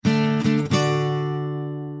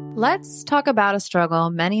Let's talk about a struggle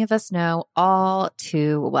many of us know all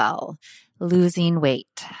too well, losing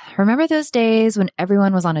weight. Remember those days when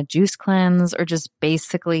everyone was on a juice cleanse or just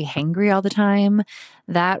basically hangry all the time?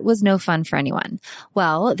 That was no fun for anyone.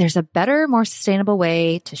 Well, there's a better, more sustainable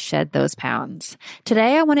way to shed those pounds.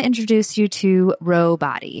 Today, I want to introduce you to Ro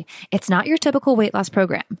Body. It's not your typical weight loss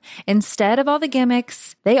program. Instead of all the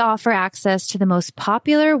gimmicks, they offer access to the most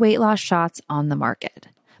popular weight loss shots on the market.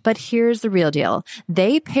 But here's the real deal.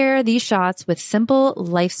 They pair these shots with simple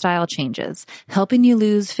lifestyle changes, helping you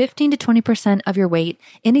lose 15 to 20% of your weight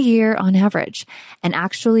in a year on average, and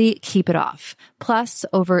actually keep it off. Plus,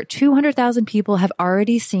 over 200,000 people have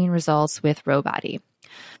already seen results with Ro Body.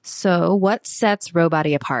 So what sets Ro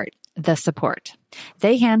Body apart? The support.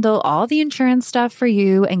 They handle all the insurance stuff for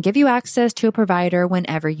you and give you access to a provider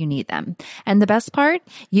whenever you need them. And the best part,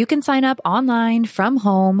 you can sign up online from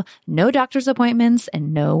home, no doctor's appointments,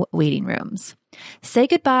 and no waiting rooms. Say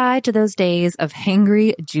goodbye to those days of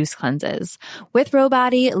hangry juice cleanses. With Ro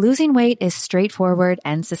Body, losing weight is straightforward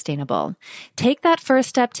and sustainable. Take that first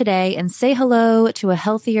step today and say hello to a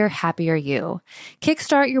healthier, happier you.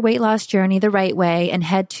 Kickstart your weight loss journey the right way and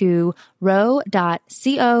head to ro.co/IDO.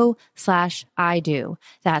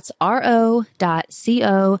 That's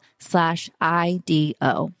ro.co/IDO.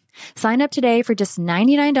 Sign up today for just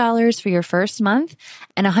 $99 for your first month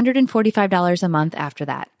and $145 a month after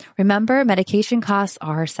that. Remember, medication costs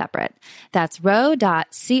are separate. That's ro.co/IDO.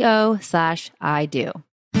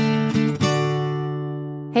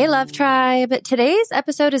 Hey, Love Tribe. Today's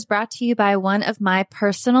episode is brought to you by one of my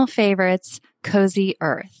personal favorites, Cozy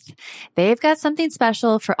Earth. They've got something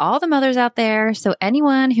special for all the mothers out there, so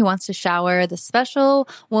anyone who wants to shower the special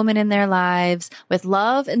woman in their lives with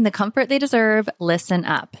love and the comfort they deserve, listen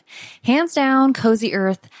up. Hands down, Cozy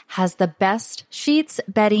Earth has the best sheets,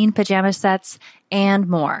 bedding, pajama sets, and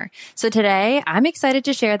more. So today, I'm excited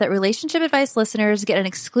to share that Relationship Advice listeners get an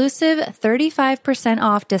exclusive 35%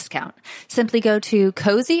 off discount. Simply go to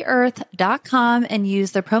CozyEarth.com and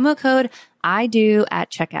use the promo code I do at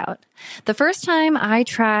checkout. The first time I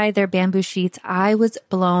tried their bamboo sheets, I was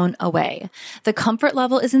blown away. The comfort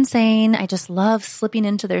level is insane. I just love slipping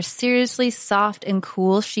into their seriously soft and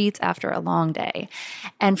cool sheets after a long day.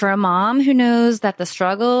 And for a mom who knows that the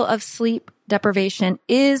struggle of sleep deprivation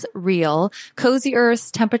is real, Cozy Earth's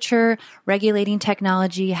temperature regulating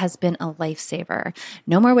technology has been a lifesaver.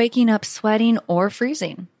 No more waking up sweating or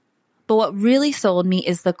freezing. But what really sold me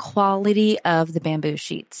is the quality of the bamboo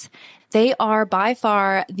sheets. They are by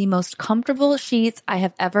far the most comfortable sheets I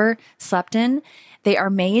have ever slept in. They are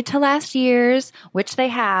made to last years, which they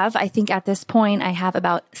have. I think at this point, I have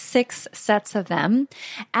about 6 sets of them.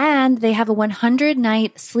 And they have a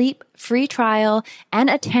 100-night sleep-free trial and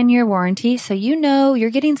a 10-year warranty, so you know you're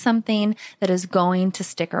getting something that is going to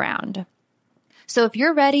stick around. So if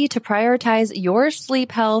you're ready to prioritize your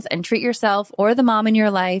sleep health and treat yourself or the mom in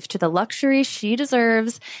your life to the luxury she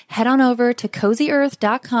deserves, head on over to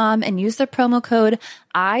CozyEarth.com and use the promo code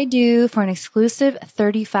IDO for an exclusive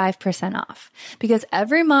 35% off. Because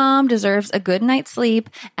every mom deserves a good night's sleep,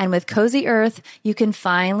 and with Cozy Earth, you can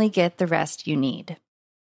finally get the rest you need.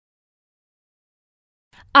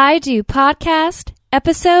 I Do Podcast,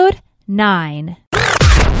 Episode 9.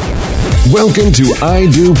 Welcome to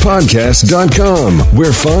IDoPodcast.com,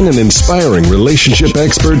 where fun and inspiring relationship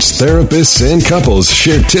experts, therapists, and couples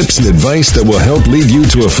share tips and advice that will help lead you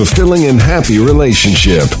to a fulfilling and happy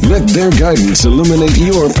relationship. Let their guidance illuminate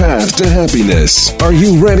your path to happiness. Are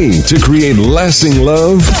you ready to create lasting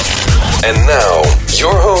love? And now,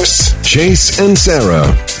 your hosts, Chase and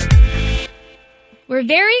Sarah. We're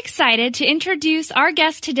very excited to introduce our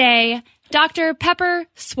guest today, Dr. Pepper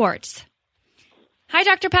Schwartz. Hi,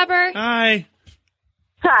 Dr. Pepper. Hi.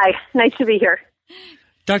 Hi. Nice to be here.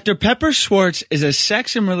 Dr. Pepper Schwartz is a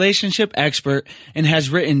sex and relationship expert and has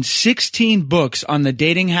written 16 books on the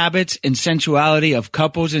dating habits and sensuality of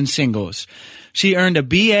couples and singles. She earned a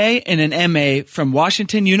BA and an MA from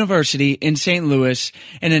Washington University in St. Louis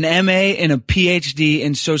and an MA and a PhD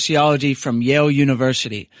in sociology from Yale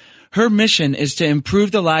University. Her mission is to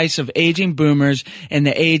improve the lives of aging boomers and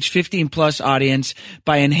the age 15-plus audience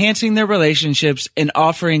by enhancing their relationships and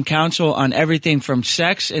offering counsel on everything from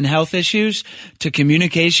sex and health issues to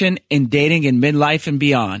communication in dating in midlife and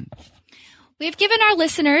beyond. We've given our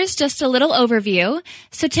listeners just a little overview,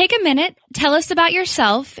 so take a minute, tell us about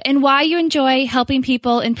yourself and why you enjoy helping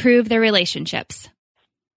people improve their relationships.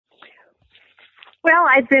 Well,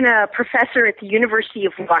 I've been a professor at the University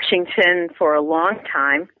of Washington for a long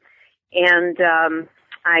time. And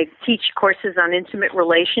I teach courses on intimate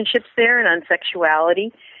relationships there and on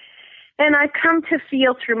sexuality. And I've come to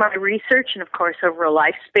feel through my research and, of course, over a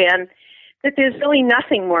lifespan, that there's really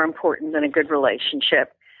nothing more important than a good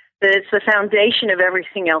relationship, that it's the foundation of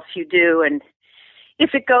everything else you do. And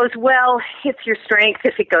if it goes well, it's your strength.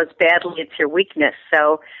 If it goes badly, it's your weakness.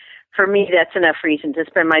 So for me, that's enough reason to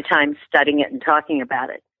spend my time studying it and talking about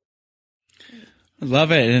it.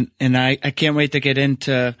 Love it. And I can't wait to get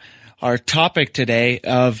into our topic today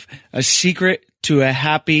of a secret to a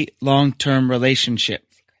happy long-term relationship.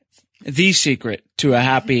 The secret to a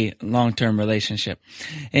happy long-term relationship.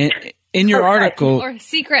 In your article, or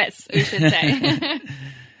secrets, we should say.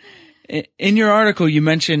 In your article, you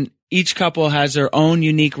mentioned each couple has their own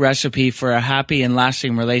unique recipe for a happy and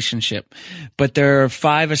lasting relationship, but there are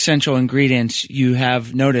 5 essential ingredients you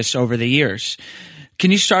have noticed over the years. Can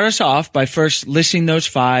you start us off by first listing those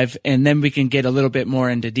 5, and then we can get a little bit more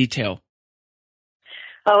into detail?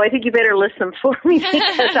 Oh, I think you better list them for me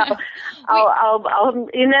because I'll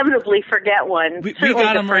inevitably forget one. We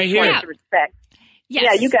got them right here. Respect. Yes.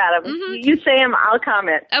 Yeah, you got them. Mm-hmm. You say them, I'll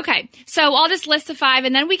comment. Okay, so I'll just list the 5,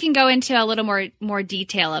 and then we can go into a little more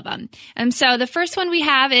detail of them. And so the first one we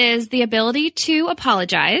have is the ability to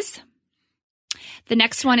apologize. The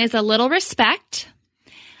next one is a little respect,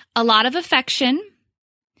 a lot of affection,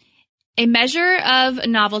 a measure of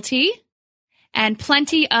novelty, and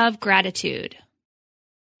plenty of gratitude.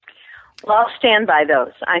 Well, I'll stand by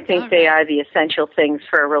those. I think they are the essential things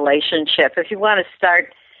for a relationship. If you want to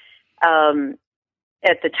start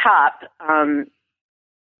at the top,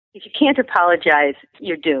 if you can't apologize,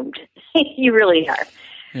 you're doomed. You really are.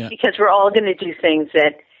 Yeah. Because we're all going to do things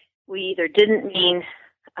that we either didn't mean,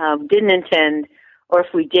 didn't intend, or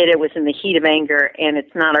if we did, it was in the heat of anger and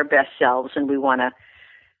it's not our best selves, and we want to,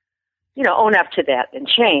 own up to that and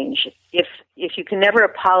change. If you can never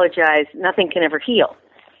apologize, nothing can ever heal.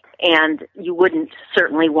 And you wouldn't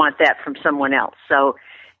certainly want that from someone else. So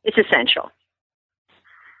it's essential.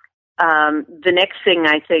 The next thing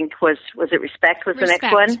I think was it respect was respect. The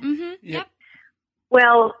next one? Mm-hmm. Yep.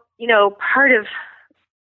 Well,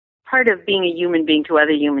 part of being a human being to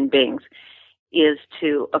other human beings is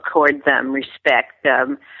to accord them respect.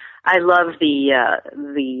 I love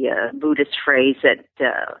the Buddhist phrase that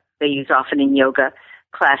they use often in yoga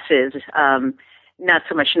classes. Not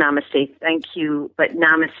so much namaste, thank you, but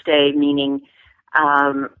namaste meaning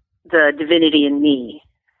the divinity in me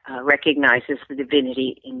recognizes the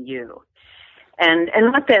divinity in you. And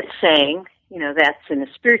what that's saying, that's in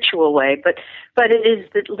a spiritual way, but it is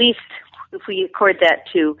at least, if we accord that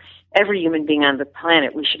to every human being on the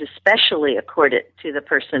planet, we should especially accord it to the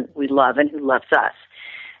person we love and who loves us,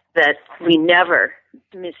 that we never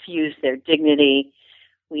misuse their dignity,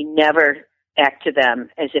 we never act to them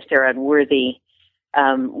as if they're unworthy.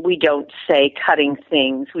 We don't say cutting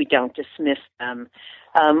things. We don't dismiss them.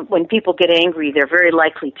 When people get angry, they're very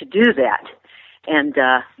likely to do that. And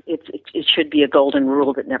it should be a golden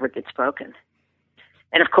rule that never gets broken.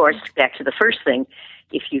 And, of course, back to the first thing,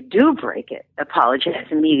 if you do break it, apologize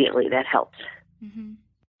immediately. That helps. Mm-hmm.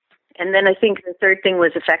 And then I think the third thing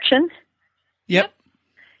was affection. Yep.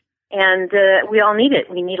 And we all need it.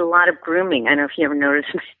 We need a lot of grooming. I don't know if you ever noticed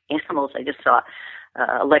animals. I just saw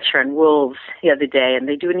a lecture on wolves the other day, and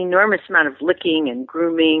they do an enormous amount of licking and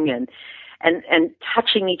grooming and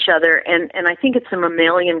touching each other. And I think it's a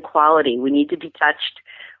mammalian quality. We need to be touched.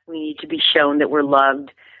 We need to be shown that we're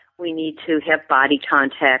loved. We need to have body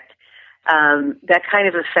contact. That kind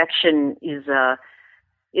of affection is a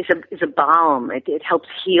balm. It helps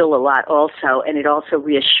heal a lot also, and it also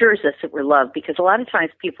reassures us that we're loved, because a lot of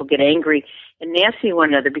times people get angry and nasty at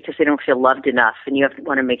one another because they don't feel loved enough, and you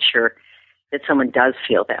want to make sure that someone does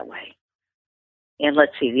feel that way. And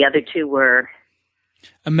let's see, the other two were...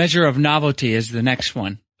 A measure of novelty is the next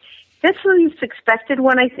one. That's the least expected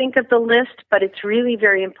one, I think, of the list, but it's really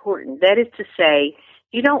very important. That is to say,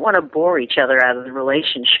 you don't want to bore each other out of the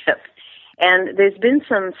relationship. And there's been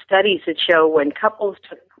some studies that show when couples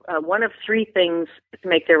took one of 3 things to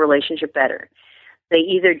make their relationship better. They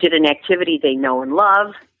either did an activity they know and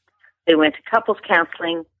love, they went to couples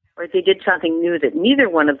counseling, or they did something new that neither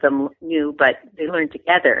one of them knew, but they learned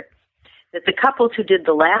together. That the couples who did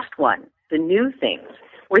the last one, the new things,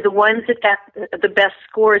 were the ones that got the best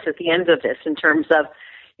scores at the end of this in terms of,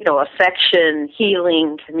 affection,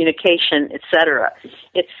 healing, communication, etc.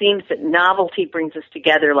 It seems that novelty brings us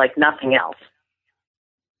together like nothing else.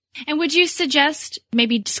 And would you suggest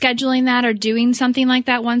maybe scheduling that or doing something like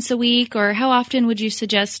that once a week? Or how often would you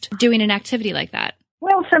suggest doing an activity like that?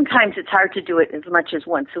 Well, sometimes it's hard to do it as much as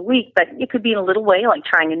once a week, but it could be in a little way, like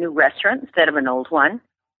trying a new restaurant instead of an old one,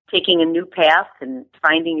 taking a new path and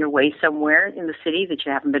finding your way somewhere in the city that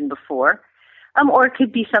you haven't been before. Or it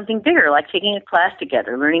could be something bigger, like taking a class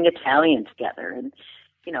together, learning Italian together. And,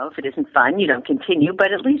 if it isn't fun, you don't continue,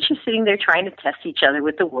 but at least you're sitting there trying to test each other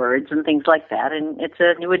with the words and things like that, and it's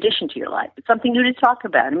a new addition to your life. It's something new to talk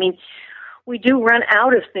about. I mean, we do run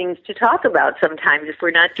out of things to talk about sometimes if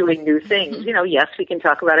we're not doing new things. Yes, we can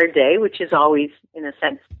talk about our day, which is always, in a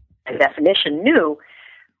sense, by definition, new,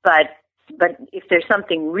 but if there's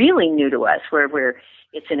something really new to us where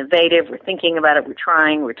it's innovative, we're thinking about it, we're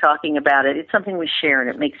trying, we're talking about it, it's something we share, and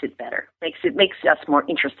it makes it better. It makes us more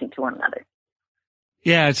interesting to one another.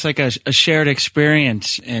 Yeah, it's like a shared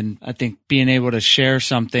experience. And I think being able to share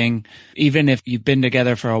something, even if you've been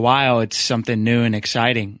together for a while, it's something new and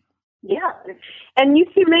exciting. Yeah. And you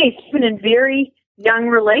can make, even in very young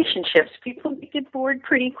relationships, people get bored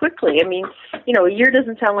pretty quickly. I mean, a year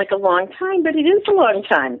doesn't sound like a long time, but it is a long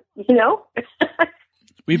time,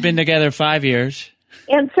 We've been together 5 years.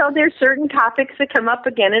 And so there's certain topics that come up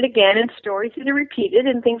again and again, and stories that are repeated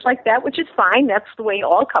and things like that, which is fine. That's the way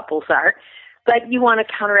all couples are. But you want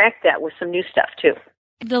to counteract that with some new stuff, too.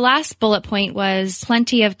 The last bullet point was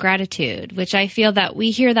plenty of gratitude, which I feel that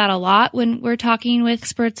we hear that a lot when we're talking with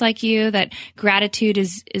experts like you, that gratitude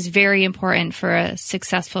is very important for a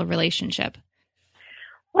successful relationship.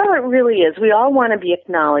 Well, it really is. We all want to be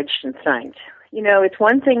acknowledged and thanked. It's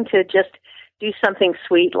one thing to just do something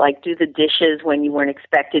sweet, like do the dishes when you weren't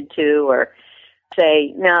expected to, or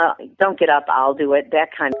say, no, don't get up, I'll do it, that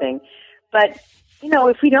kind of thing. But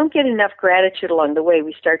if we don't get enough gratitude along the way,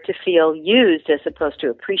 we start to feel used as opposed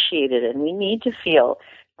to appreciated, and we need to feel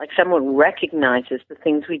like someone recognizes the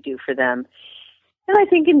things we do for them. And I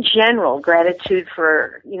think in general, gratitude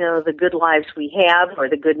for, the good lives we have or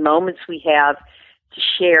the good moments we have to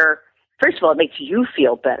share. First of all, it makes you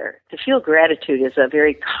feel better. To feel gratitude is a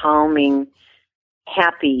very calming,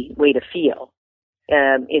 happy way to feel.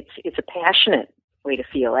 It's a passionate way to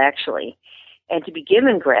feel, actually. And to be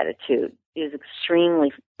given gratitude is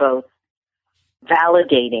extremely both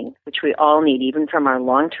validating, which we all need, even from our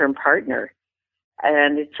long-term partner.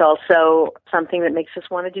 And it's also something that makes us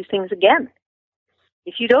want to do things again.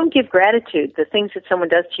 If you don't give gratitude, the things that someone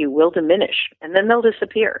does to you will diminish, and then they'll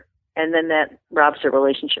disappear. And then that robs a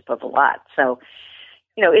relationship of a lot. So,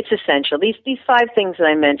 it's essential. These 5 things that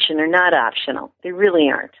I mentioned are not optional. They really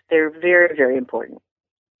aren't. They're very, very important.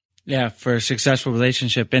 Yeah, for a successful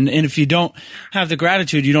relationship. And if you don't have the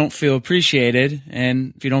gratitude, you don't feel appreciated.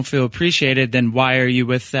 And if you don't feel appreciated, then why are you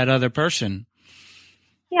with that other person?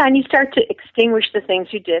 Yeah, and you start to extinguish the things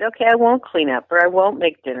you did. Okay, I won't clean up, or I won't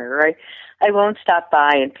make dinner, or I won't stop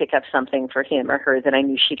by and pick up something for him or her that I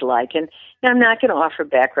knew she'd like. And I'm not going to offer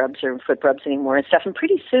back rubs or foot rubs anymore and stuff. And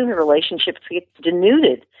pretty soon the relationships get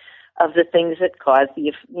denuded of the things that cause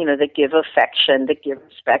that give affection, that give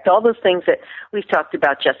respect, all those things that we've talked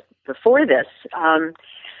about just before this. And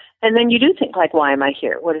then you do think, like, why am I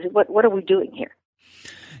here? What are we doing here?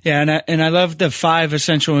 Yeah, and I love the 5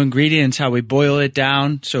 essential ingredients, how we boil it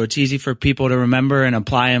down so it's easy for people to remember and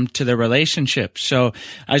apply them to their relationships. So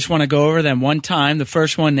I just want to go over them one time. The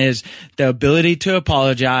first one is the ability to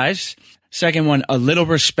apologize. Second one, a little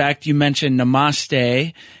respect. You mentioned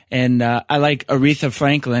namaste, and I like Aretha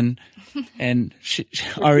Franklin and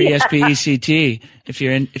RESPECT. If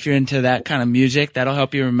you're into that kind of music, that'll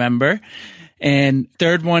help you remember. And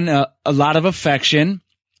third one, a lot of affection.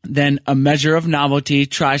 Then a measure of novelty,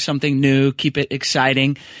 try something new, keep it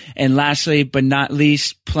exciting. And lastly, but not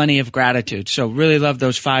least, plenty of gratitude. So really love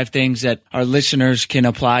those 5 things that our listeners can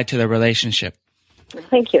apply to their relationship.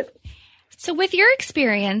 Thank you. So with your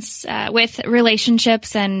experience with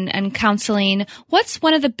relationships and counseling, what's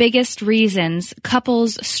one of the biggest reasons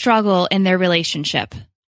couples struggle in their relationship?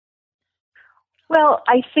 Well,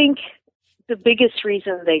 I think the biggest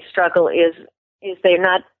reason they struggle is they're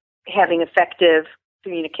not having effective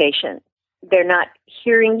communication. They're not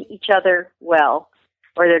hearing each other well,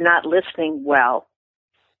 or they're not listening well.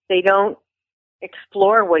 They don't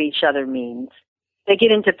explore what each other means. They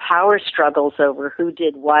get into power struggles over who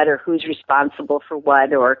did what or who's responsible for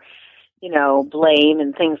what, or, blame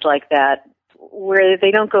and things like that, where they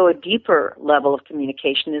don't go a deeper level of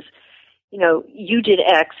communication is, you did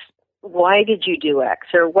X, why did you do X?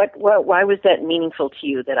 Or why was that meaningful to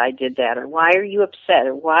you that I did that? Or why are you upset?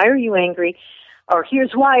 Or why are you angry? Or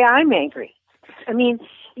here's why I'm angry. I mean,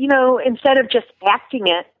 instead of just acting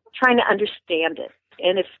it, trying to understand it.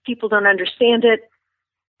 And if people don't understand it,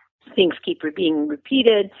 things keep being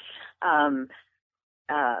repeated.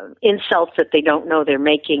 Insults that they don't know they're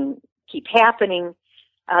making keep happening.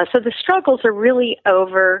 So the struggles are really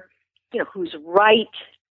over, who's right.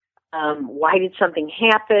 Why did something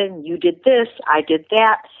happen? You did this, I did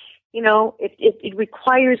that. It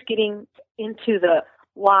requires getting into the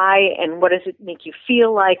why and what does it make you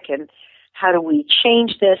feel like, and how do we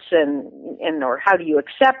change this, and or how do you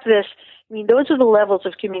accept this? I mean, those are the levels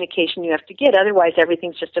of communication you have to get. Otherwise,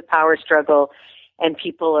 everything's just a power struggle, and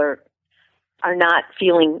people are not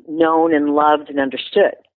feeling known and loved and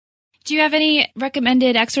understood. Do you have any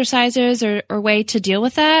recommended exercises or way to deal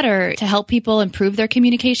with that, or to help people improve their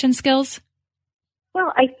communication skills?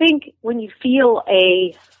 Well, I think when you feel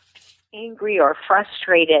a angry or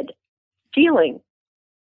frustrated feeling,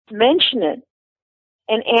 mention it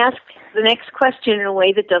and ask the next question in a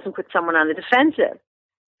way that doesn't put someone on the defensive.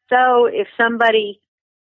 So if somebody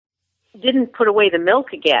didn't put away the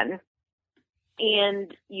milk again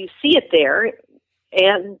and you see it there,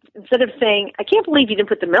 and instead of saying, I can't believe you didn't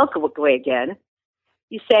put the milk away again,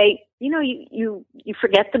 you say, you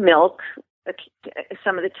forget the milk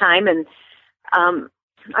some of the time, and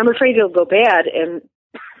I'm afraid it'll go bad, and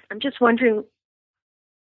I'm just wondering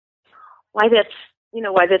why that's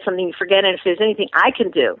something you forget, and if there's anything I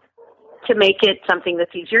can do to make it something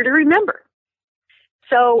that's easier to remember.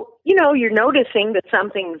 So, you're noticing that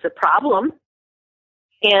something's a problem,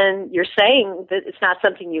 and you're saying that it's not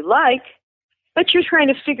something you like, but you're trying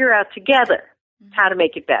to figure out together how to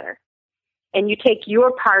make it better. And you take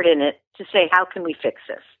your part in it to say, how can we fix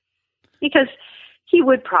this? Because he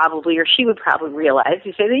would probably, or she would probably realize,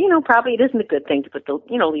 you say that, probably it isn't a good thing to put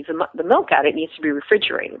leave the milk out. It needs to be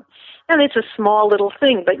refrigerated. Now, it's a small little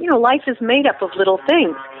thing, but, life is made up of little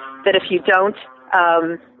things that if you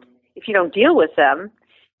don't deal with them,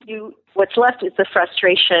 what's left is the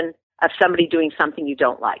frustration of somebody doing something you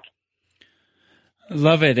don't like.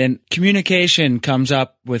 Love it. And communication comes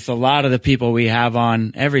up with a lot of the people we have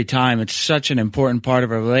on every time. It's such an important part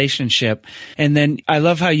of a relationship. And then I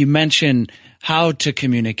love how you mention how to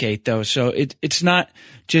communicate, though. So it's not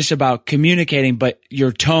just about communicating, but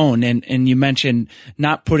your tone. And you mentioned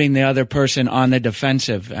not putting the other person on the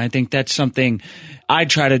defensive. I think that's something I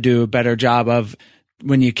try to do a better job of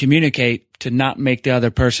when you communicate, to not make the other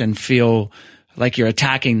person feel like you're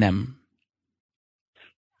attacking them.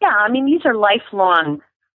 Yeah, I mean, these are lifelong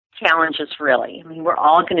challenges, really. I mean, we're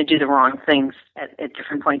all going to do the wrong things at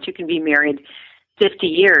different points. You can be married 50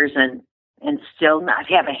 years and still not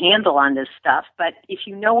have a handle on this stuff. But if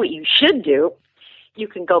you know what you should do, you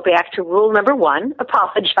can go back to rule number 1,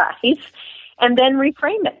 apologize, and then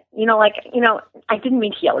reframe it. I didn't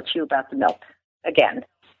mean to yell at you about the milk again.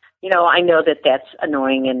 I know that that's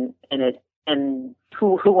annoying, and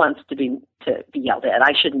who wants to be yelled at?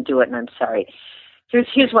 I shouldn't do it, and I'm sorry.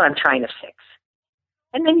 Here's what I'm trying to fix.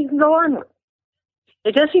 And then you can go on.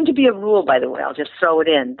 There does seem to be a rule, by the way, I'll just throw it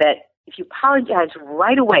in, that if you apologize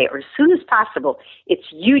right away or as soon as possible, it's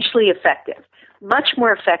hugely effective, much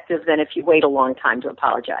more effective than if you wait a long time to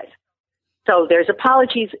apologize. So there's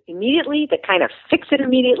apologies immediately that kind of fix it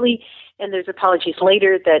immediately, and there's apologies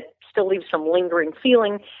later that still leave some lingering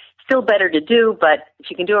feeling. Still better to do, but if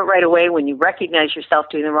you can do it right away when you recognize yourself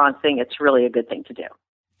doing the wrong thing, it's really a good thing to do.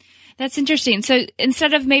 That's interesting. So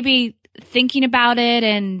instead of maybe thinking about it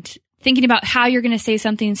and thinking about how you're going to say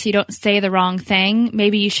something so you don't say the wrong thing,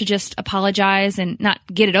 maybe you should just apologize and not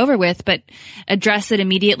get it over with, but address it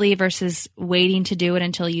immediately versus waiting to do it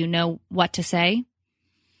until you know what to say?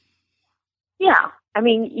 Yeah. I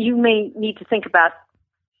mean, you may need to think about,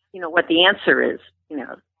 what the answer is,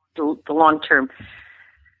 the long-term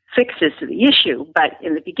fixes to the issue. But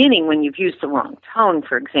in the beginning, when you've used the wrong tone,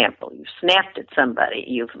 for example, you've snapped at somebody,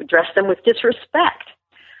 you've addressed them with disrespect,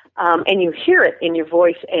 and you hear it in your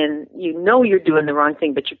voice and you're doing the wrong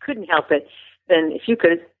thing, but you couldn't help it, then if you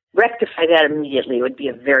could rectify that immediately, it would be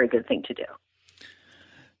a very good thing to do.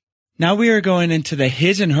 Now we are going into the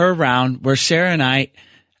his and her round, where Sarah and I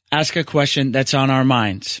ask a question that's on our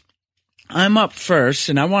minds. I'm up first,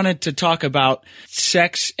 and I wanted to talk about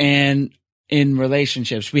sex and in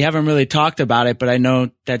relationships. We haven't really talked about it, but I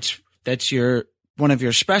know that's one of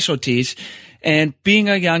your specialties. And being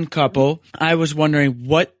a young couple, I was wondering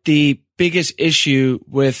what the biggest issue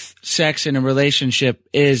with sex in a relationship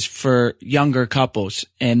is for younger couples,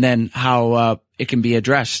 and then how it can be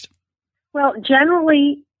addressed. Well,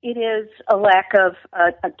 generally, it is a lack of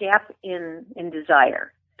a gap in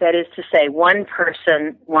desire. That is to say, one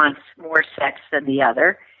person wants more sex than the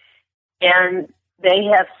other, and they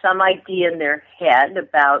have some idea in their head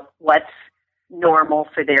about what's normal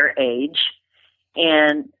for their age,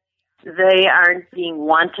 and they aren't being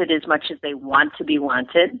wanted as much as they want to be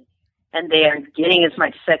wanted, and they aren't getting as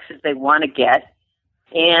much sex as they want to get,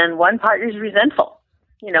 and one partner is resentful.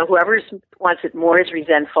 Whoever wants it more is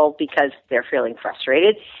resentful because they're feeling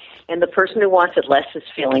frustrated, and the person who wants it less is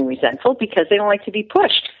feeling resentful because they don't like to be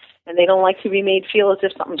pushed, and they don't like to be made feel as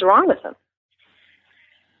if something's wrong with them.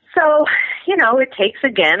 So, it takes,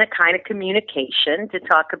 again, a kind of communication to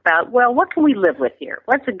talk about, well, what can we live with here?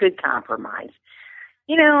 What's a good compromise?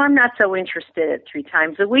 I'm not so interested at 3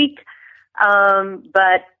 times a week,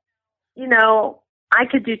 but, I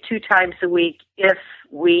could do 2 times a week if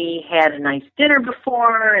we had a nice dinner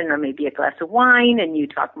before and maybe a glass of wine and you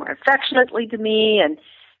talk more affectionately to me and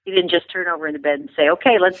you didn't just turn over in the bed and say,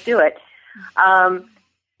 okay, let's do it.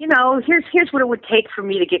 Here's what it would take for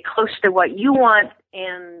me to get close to what you want,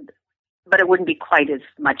 but it wouldn't be quite as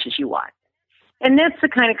much as you want. And that's the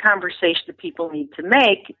kind of conversation that people need to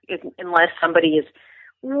make unless somebody is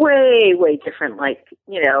way, way different. Like,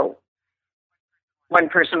 one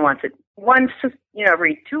person wants it once,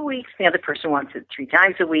 every 2 weeks. The other person wants it 3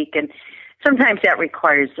 times a week. And sometimes that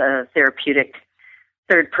requires a therapeutic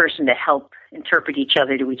third person to help interpret each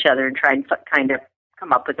other to each other and try and kind of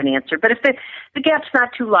come up with an answer. But if the gap's not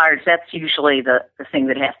too large, that's usually the thing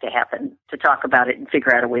that has to happen, to talk about it and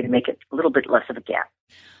figure out a way to make it a little bit less of a gap.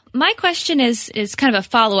 My question is kind of a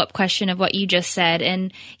follow-up question of what you just said.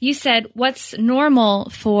 And you said, what's normal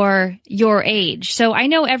for your age? So I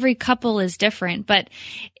know every couple is different, but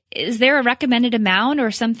is there a recommended amount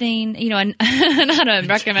or something, not a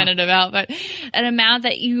recommended amount, but an amount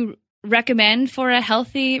that you recommend for a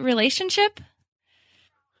healthy relationship?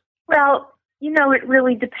 Well, it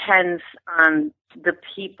really depends on the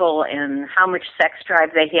people and how much sex drive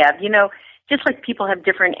they have. Just like people have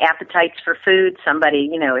different appetites for food, somebody,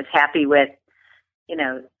 is happy with,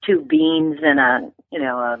 2 beans and a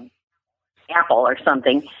apple or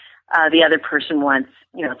something. The other person wants,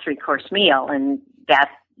 3-course meal. And that,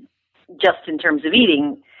 just in terms of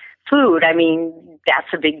eating food,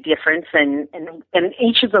 that's a big difference. And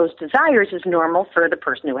each of those desires is normal for the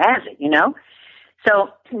person who has it, So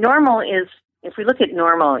normal is, if we look at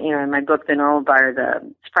normal, in my book, The Normal Bar,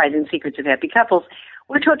 The Surprising Secrets of Happy Couples,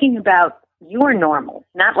 we're talking about your normal,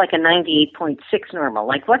 not like a 98.6 normal.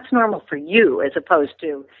 Like, what's normal for you as opposed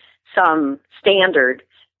to some standard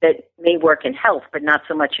that may work in health, but not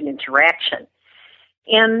so much in interaction.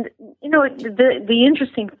 And, the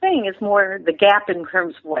interesting thing is more the gap in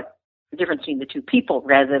terms of what the difference between the two people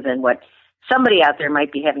rather than what somebody out there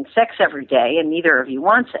might be having sex every day and neither of you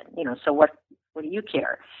wants it. So what do you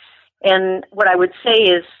care? And what I would say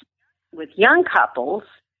is with young couples,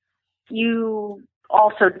 you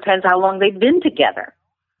also depends how long they've been together.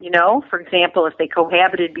 For example, if they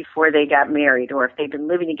cohabited before they got married or if they've been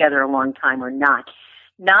living together a long time or not.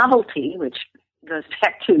 Novelty, which goes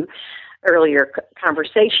back to earlier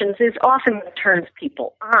conversations, is often what turns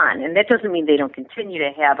people on. And that doesn't mean they don't continue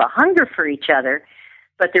to have a hunger for each other,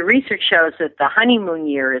 but the research shows that the honeymoon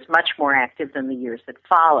year is much more active than the years that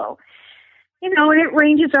follow. And it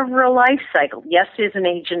ranges over a life cycle. Yes, there's an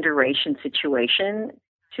age and duration situation.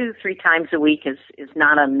 2-3 times a week is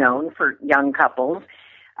not unknown for young couples.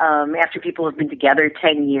 After people have been together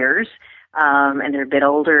 10 years and they're a bit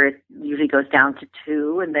older, it usually goes down to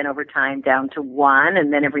 2, and then over time down to 1,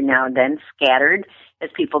 and then every now and then scattered. As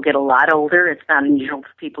people get a lot older, it's not unusual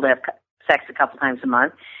for people to have sex a couple times a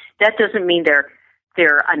month. That doesn't mean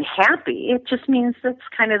they're unhappy. It just means that's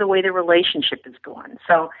kind of the way the relationship is going.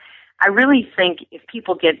 So I really think if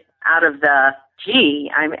people get out of the,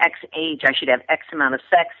 I'm X age, I should have X amount of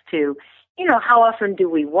sex, to, how often do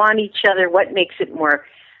we want each other? What makes it more,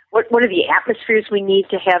 what are the atmospheres we need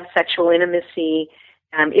to have sexual intimacy?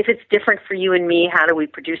 If it's different for you and me, how do we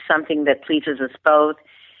produce something that pleases us both?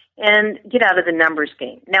 And get out of the numbers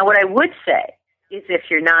game. Now, what I would say is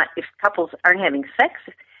if couples aren't having sex,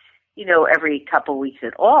 every couple weeks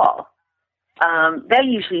at all, that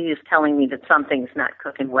usually is telling me that something's not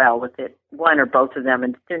cooking well with it, one or both of them,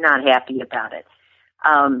 and they're not happy about it.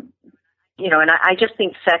 And I just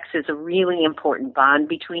think sex is a really important bond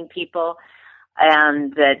between people,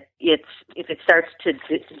 and that if it starts to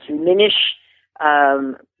diminish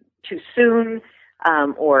too soon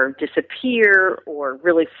or disappear or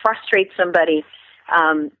really frustrate somebody,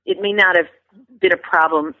 it may not have been a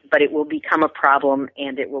problem, but it will become a problem,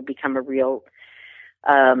 and it will become a real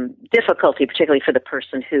difficulty, particularly for the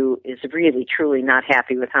person who is really, truly not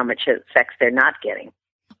happy with how much sex they're not getting.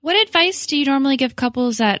 What advice do you normally give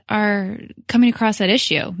couples that are coming across that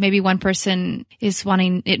issue? Maybe one person is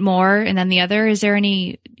wanting it more and then the other. Is there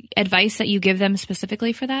any advice that you give them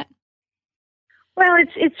specifically for that? Well,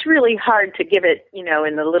 it's really hard to give it, in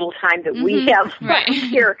the little time that we have right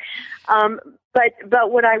here. But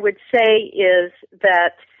what I would say is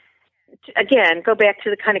that, again, go back to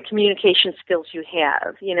the kind of communication skills you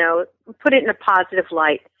have, put it in a positive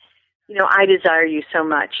light. I desire you so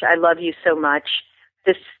much. I love you so much.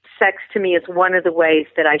 This sex to me is one of the ways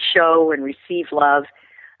that I show and receive love.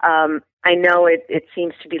 I know it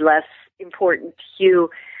seems to be less important to you,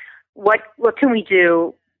 what can we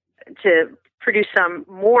do to produce some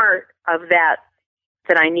more of that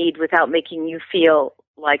I need without making you feel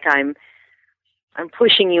like I'm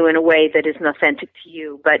pushing you in a way that isn't authentic to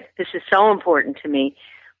you, but this is so important to me.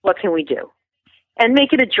 What can we do? And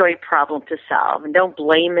make it a joint problem to solve. And don't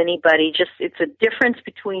blame anybody. Just, it's a difference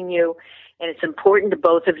between you, and it's important to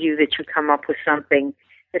both of you that you come up with something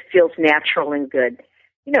that feels natural and good.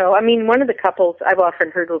 You know, I mean, one of the couples I've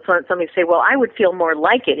often heard somebody say, well, I would feel more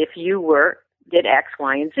like it if you did X,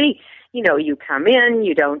 Y, and Z. You know, you come in,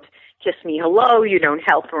 you don't kiss me hello, you don't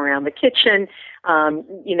help around the kitchen,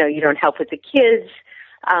 you know, you don't help with the kids.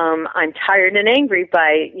 I'm tired and angry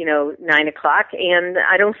by, 9 o'clock, and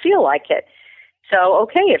I don't feel like it. So,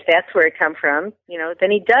 okay, if that's where it comes from,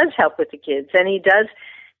 then he does help with the kids, and he does,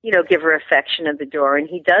 give her affection at the door, and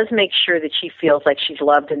he does make sure that she feels like she's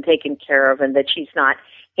loved and taken care of and that she's not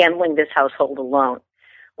handling this household alone.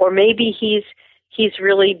 Or maybe he's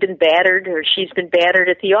really been battered, or she's been battered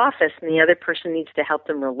at the office, and the other person needs to help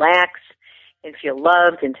them relax and feel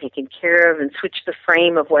loved and taken care of and switch the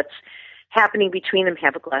frame of what's happening between them,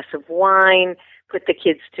 have a glass of wine, put the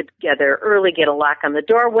kids together early, get a lock on the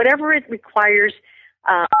door, whatever it requires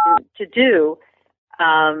to do,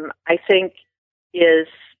 I think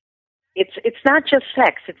it's not just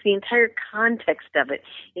sex, it's the entire context of it.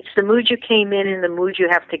 It's the mood you came in and the mood you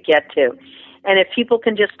have to get to. And if people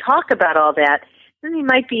can just talk about all that, then they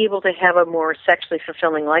might be able to have a more sexually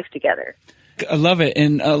fulfilling life together. I love it.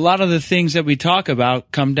 And a lot of the things that we talk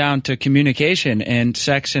about come down to communication, and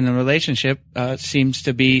sex in a relationship seems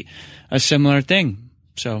to be a similar thing.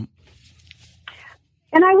 So,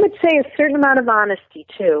 and I would say a certain amount of honesty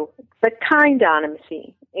too, but kind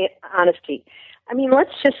honesty. I mean,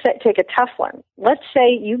 let's just take a tough one. Let's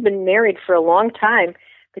say you've been married for a long time,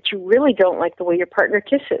 but you really don't like the way your partner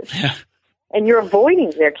kisses, and you're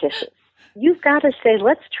avoiding their kisses. You've got to say,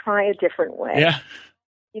 let's try a different way. Yeah.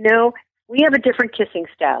 We have a different kissing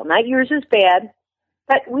style. Not yours is bad,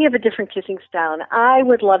 but we have a different kissing style, and I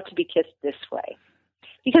would love to be kissed this way.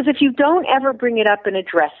 Because if you don't ever bring it up and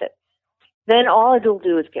address it, then all it'll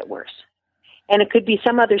do is get worse. And it could be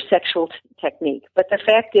some other sexual technique. But the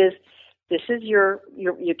fact is, this is you're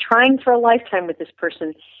trying for a lifetime with this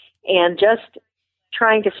person, and just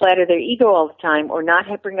trying to flatter their ego all the time or not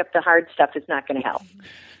bring up the hard stuff is not going to help.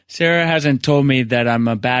 Sarah hasn't told me that I'm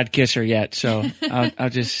a bad kisser yet, so I'll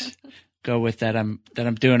just go with that. I'm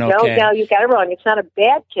doing okay. No, you got it wrong. It's not a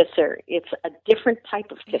bad kisser. It's a different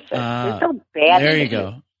type of kisser. There's no bad. There you kisser.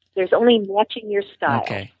 Go. There's only matching your style.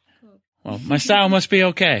 Okay. Well, my style must be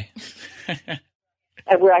okay.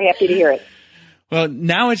 And we're happy to hear it. Well,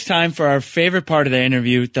 now it's time for our favorite part of the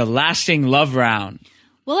interview, the lasting love round.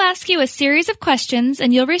 We'll ask you a series of questions,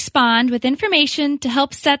 and you'll respond with information to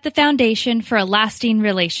help set the foundation for a lasting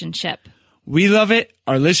relationship. We love it.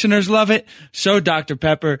 Our listeners love it. So, Dr.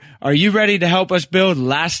 Pepper, are you ready to help us build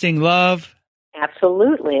lasting love?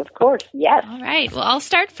 Absolutely. Of course. Yes. All right. Well, I'll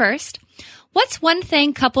start first. What's one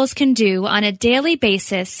thing couples can do on a daily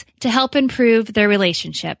basis to help improve their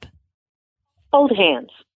relationship? Hold hands.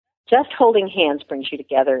 Just holding hands brings you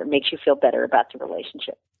together. It makes you feel better about the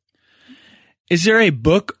relationship. Is there a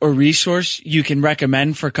book or resource you can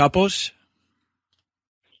recommend for couples?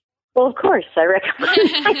 Well, of course, I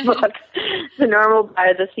recommend my book,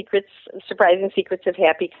 The Surprising Secrets of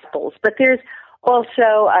Happy Couples. But there's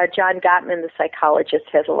also John Gottman, the psychologist,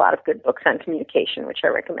 has a lot of good books on communication, which I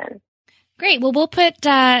recommend. Great. Well, we'll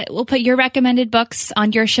put your recommended books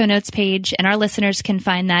on your show notes page, and our listeners can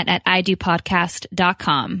find that at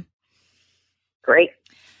idopodcast.com. Great.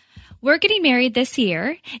 We're getting married this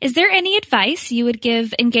year. Is there any advice you would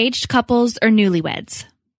give engaged couples or newlyweds?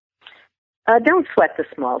 Don't sweat the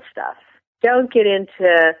small stuff. Don't get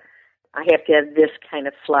into, I have to have this kind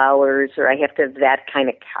of flowers or I have to have that kind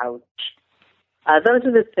of couch. Those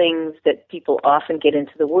are the things that people often get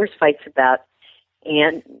into the worst fights about.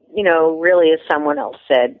 And, really, as someone else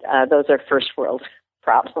said, those are first world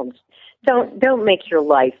problems. Don't make your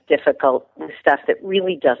life difficult with stuff that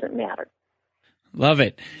really doesn't matter. Love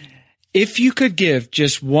it. If you could give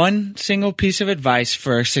just one single piece of advice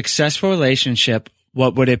for a successful relationship,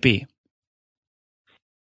 what would it be?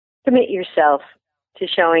 Commit yourself to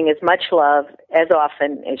showing as much love as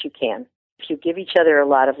often as you can. If you give each other a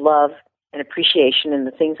lot of love and appreciation in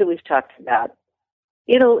the things that we've talked about,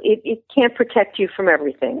 it can't protect you from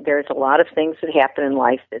everything. There's a lot of things that happen in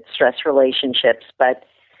life that stress relationships, but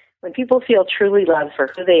when people feel truly loved for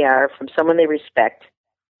who they are from someone they respect,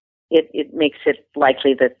 it makes it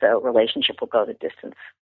likely that the relationship will go the distance.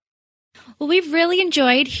 Well, we've really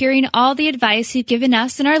enjoyed hearing all the advice you've given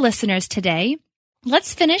us and our listeners today.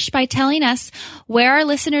 let's finish by telling us where our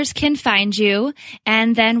listeners can find you,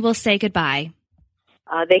 and then we'll say goodbye.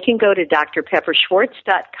 They can go to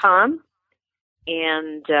drpepperschwartz.com,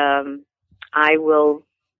 and I will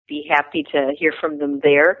be happy to hear from them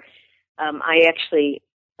there. I actually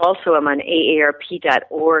also am on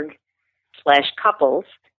aarp.org/couples,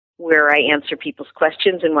 where I answer people's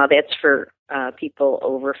questions. And while that's for people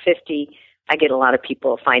over 50, I get a lot of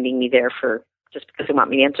people finding me there just because they want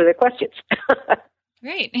me to answer their questions.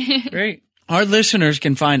 Great. Great. Our listeners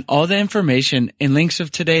can find all the information and links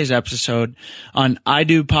of today's episode on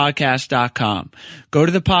idopodcast.com. Go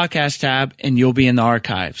to the podcast tab and you'll be in the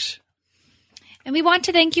archives. And we want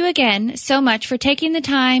to thank you again so much for taking the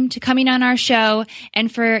time to coming on our show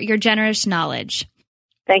and for your generous knowledge.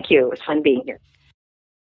 Thank you. It was fun being here.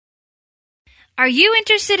 Are you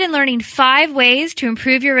interested in learning 5 ways to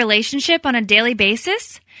improve your relationship on a daily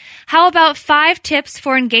basis? How about 5 tips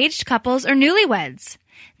for engaged couples or newlyweds?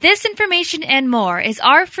 This information and more is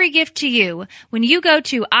our free gift to you when you go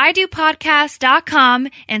to idopodcast.com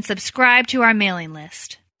and subscribe to our mailing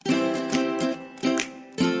list.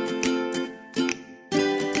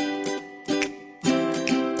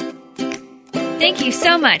 Thank you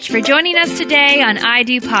so much for joining us today on I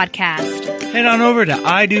Do Podcast. Head on over to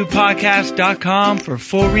idopodcast.com for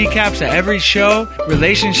full recaps of every show,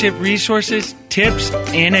 relationship resources, tips,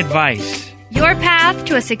 and advice. Your path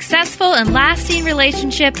to a successful and lasting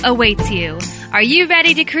relationship awaits you. Are you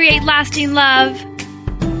ready to create lasting love?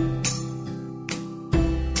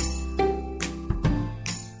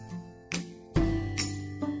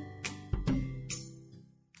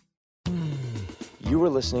 You were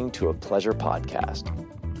listening to a Pleasure Podcast.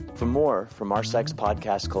 For more from our Sex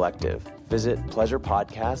Podcast Collective, visit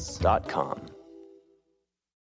pleasurepodcasts.com.